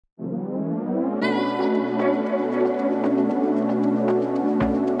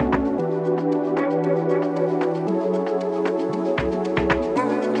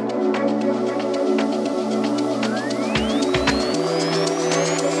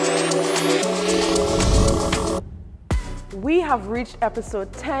have reached episode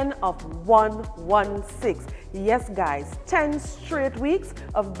 10 of 116. Yes, guys, 10 straight weeks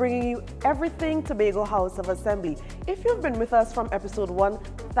of bringing you everything Tobago House of Assembly. If you've been with us from episode 1,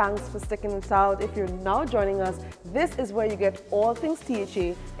 thanks for sticking it out. If you're now joining us, this is where you get all things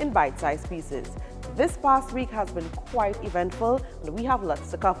THA in bite-sized pieces. This past week has been quite eventful and we have lots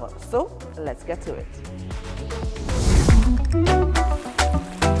to cover. So let's get to it.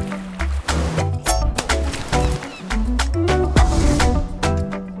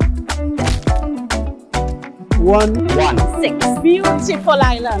 One. 6. Beautiful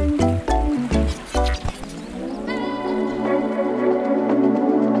island.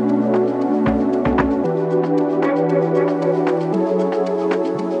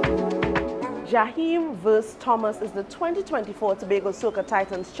 Jaheim vs. Thomas is the 2024 Tobago Soca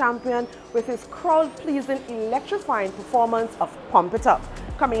Titans champion with his crowd-pleasing, electrifying performance of Pump It Up.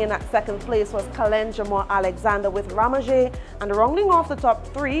 Coming in at second place was Kalen Jamor Alexander with Ramage, and rounding off the top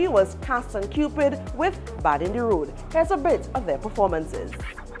 3 was Caston Cupid with Bad in the Road. Here's a bit of their performances.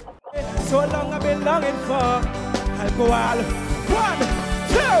 So long I've been longing for alcohol. 1,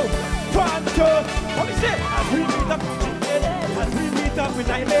 2, 1, 2. What is it? As we meet up with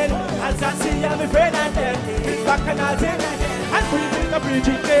Nightmare, as I see I'm a friend and then it's back and I'll take again. As we meet up with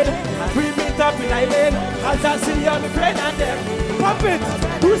Chicken, as we meet up with Nightmare, as I see I'm a friend and then pump it,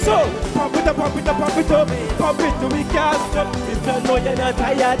 do so. Pump it up, pump it up, pump it up. Pump it till we can't stop. If you know you're not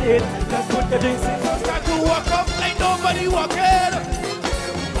tired, just put the drinks in. So start to walk up like nobody walking.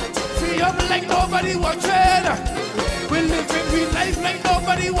 Free up like nobody watching. We're living real life like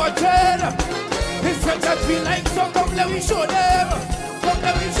nobody watching. It's such a feel like so come let me show them. Come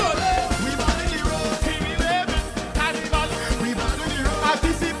let me show them. We born in the road, we baby. Carnival, we born in the road.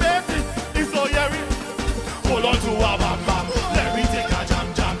 Anticipating, it's so hearing. Hold on to our bam bam. Let me take a jam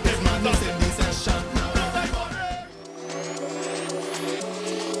jam. This man does in this session.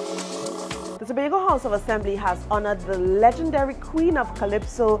 The Tobago House of Assembly has honored the legendary Queen of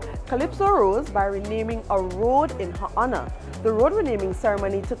Calypso, Calypso Rose, by renaming a road in her honor. The road renaming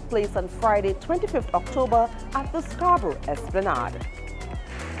ceremony took place on Friday, 25th October at the Scarborough Esplanade.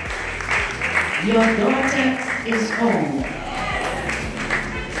 Your daughter is home.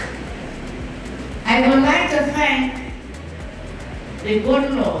 I would like to thank the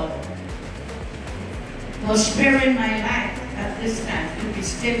good Lord for sparing my life at this time to be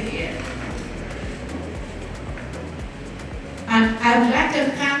still here. And I would like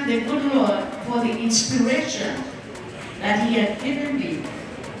to thank the good Lord for the inspiration that He had given me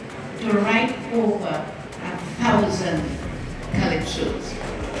to write over 1,000 calypsos.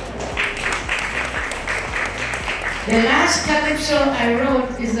 The last calypso I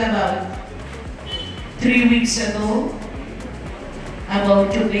wrote is about 3 weeks ago,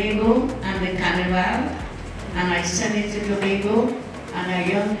 about Tobago and the carnival, and I sent it to Tobago, and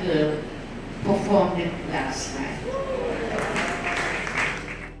a young girl performed it last night.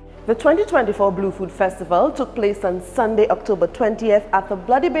 The 2024 Blue Food Festival took place on Sunday, October 20th at the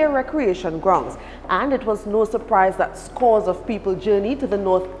Bloody Bear Recreation Grounds, and it was no surprise that scores of people journeyed to the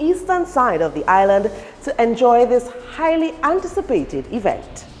northeastern side of the island to enjoy this highly anticipated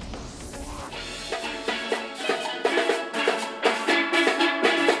event.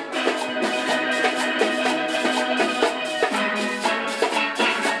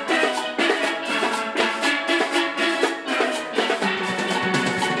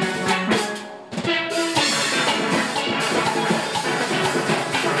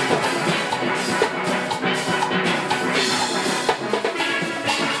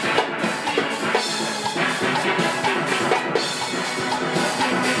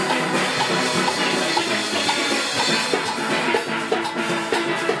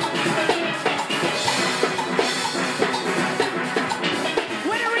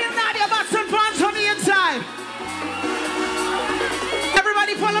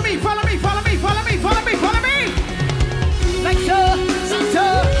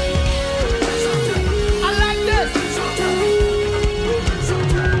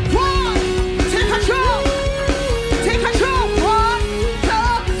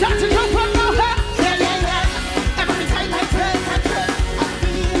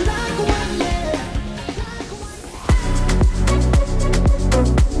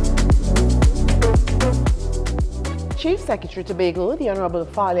 Chief Secretary Tobago, the Honorable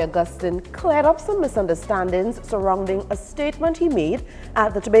Farley Augustine, cleared up some misunderstandings surrounding a statement he made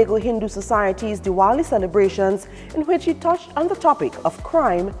at the Tobago Hindu Society's Diwali celebrations, in which he touched on the topic of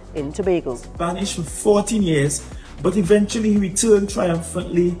crime in Tobago. Banished for 14 years, but eventually he returned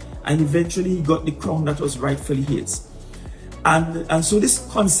triumphantly, and eventually he got the crown that was rightfully his. And so this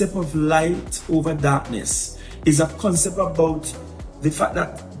concept of light over darkness, is a concept about the fact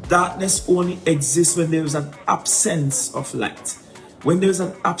that darkness only exists when there is an absence of light. When there is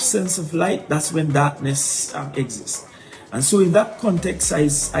an absence of light, that's when darkness exists. And so in that context, I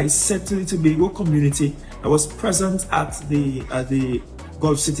said to the Tobago community that was present at the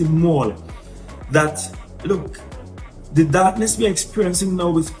Gulf City Mall that, look, the darkness we're experiencing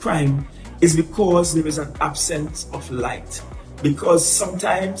now with crime is because there is an absence of light. Because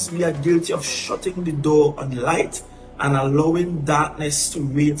sometimes we are guilty of shutting the door on light and allowing darkness to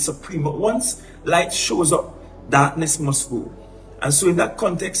reign supreme. But once light shows up, darkness must go. And so in that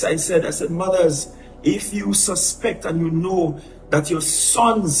context, I said, mothers, if you suspect and you know that your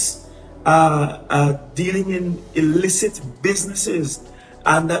sons are dealing in illicit businesses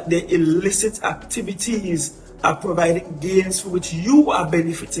and that their illicit activities are providing gains for which you are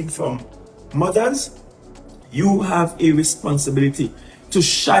benefiting from, mothers, you have a responsibility to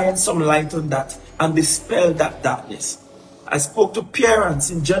shine some light on that and dispel that darkness. I spoke to parents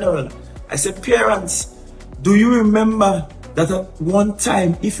in general. I said, parents, do you remember that at one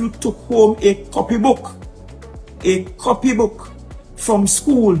time, if you took home a copybook from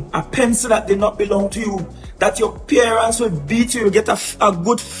school, a pencil that did not belong to you, that your parents would beat you, get a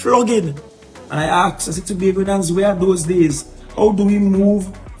good flogging? And I asked, I said to Tobagonians, where are those days? How do we move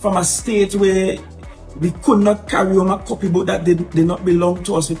from a state where we could not carry home a copybook that did not belong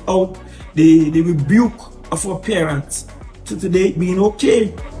to us without the rebuke of our parents, to today being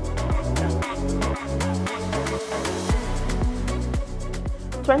okay?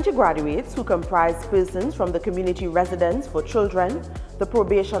 20 graduates who comprise persons from the Community Residence for Children, the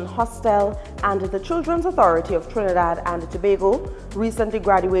Probation Hostel, and the Children's Authority of Trinidad and Tobago recently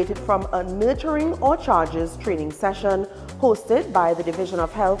graduated from a Nurturing All Charges training session hosted by the Division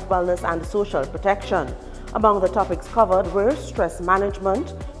of Health, Wellness and Social Protection. Among the topics covered were stress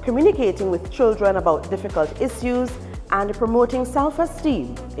management, communicating with children about difficult issues, and promoting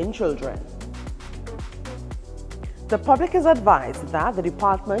self-esteem in children. The public is advised that the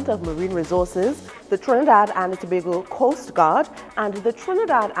Department of Marine Resources, the Trinidad and Tobago Coast Guard, and the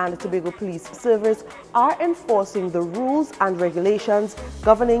Trinidad and Tobago Police Service are enforcing the rules and regulations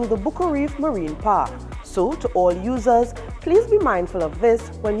governing the Buko Reef Marine Park. So, to all users, please be mindful of this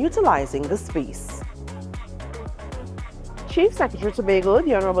when utilizing the space. Chief Secretary Tobago,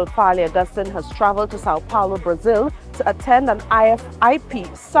 the Honorable Farley Augustine, has traveled to Sao Paulo, Brazil to attend an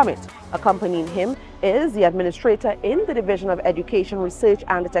IFIP summit. Accompanying him is the Administrator in the Division of Education, Research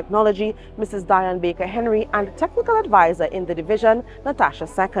and Technology, Mrs. Diane Baker Henry, and Technical Advisor in the division, Natasha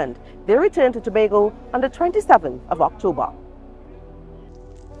Second. They return to Tobago on the 27th of October.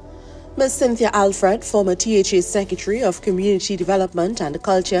 Ms. Cynthia Alfred, former THA Secretary of Community Development and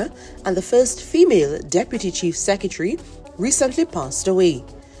Culture and the first female Deputy Chief Secretary, recently passed away.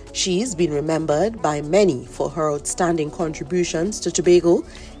 She's been remembered by many for her outstanding contributions to Tobago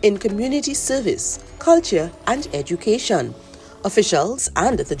in community service, culture and education. Officials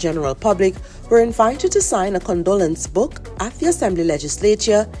and the general public were invited to sign a condolence book at the Assembly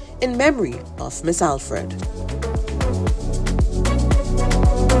Legislature in memory of Ms. Alfred.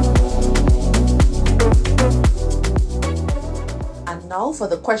 And now for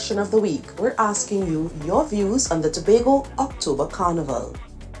the question of the week. We're asking you your views on the Tobago October Carnival.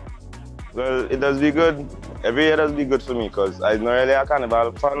 Well, it does be good. Every year does be good for me because I'm not really a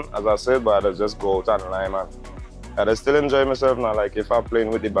carnival fan, as I said, but I just go out and rhyme and I still enjoy myself now, like if I'm playing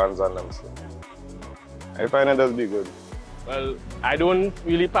with the bands and them. So I find it does be good. Well, I don't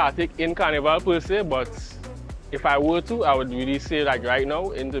really partake in carnival per se, but if I were to, I would really say like right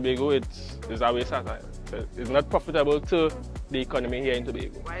now in Tobago, it's a waste of time. It's not profitable to the economy here in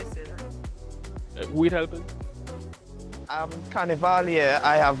Tobago. Why is it that? Who it helping? Carnival, yeah,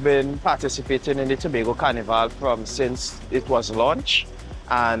 I have been participating in the Tobago Carnival since it was launched,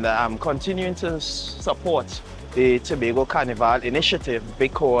 and I'm continuing to support the Tobago Carnival initiative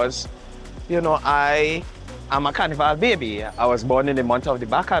because, you know, I am a carnival baby. I was born in the month of the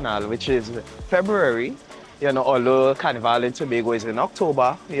Bacchanal, which is February. You know, although Carnival in Tobago is in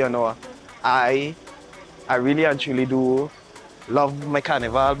October, you know, I really and truly do love my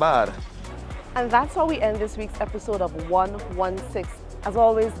carnival bad. And that's how we end this week's episode of 116. As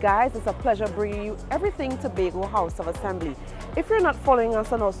always, guys, it's a pleasure bringing you everything Tobago House of Assembly. If you're not following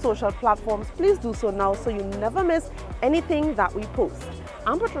us on our social platforms, please do so now so you never miss anything that we post.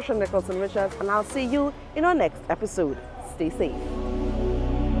 I'm Patricia Nicholson Richards, and I'll see you in our next episode. Stay safe.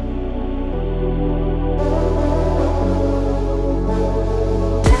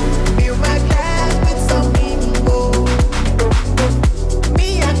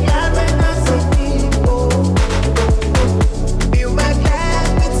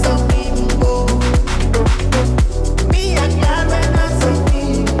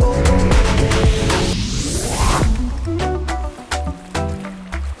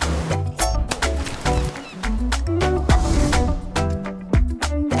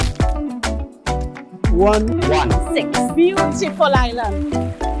 116. Beautiful island.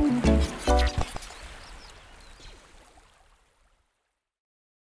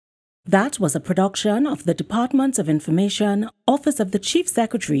 That was a production of the Department of Information, Office of the Chief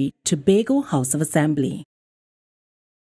Secretary, Tobago House of Assembly.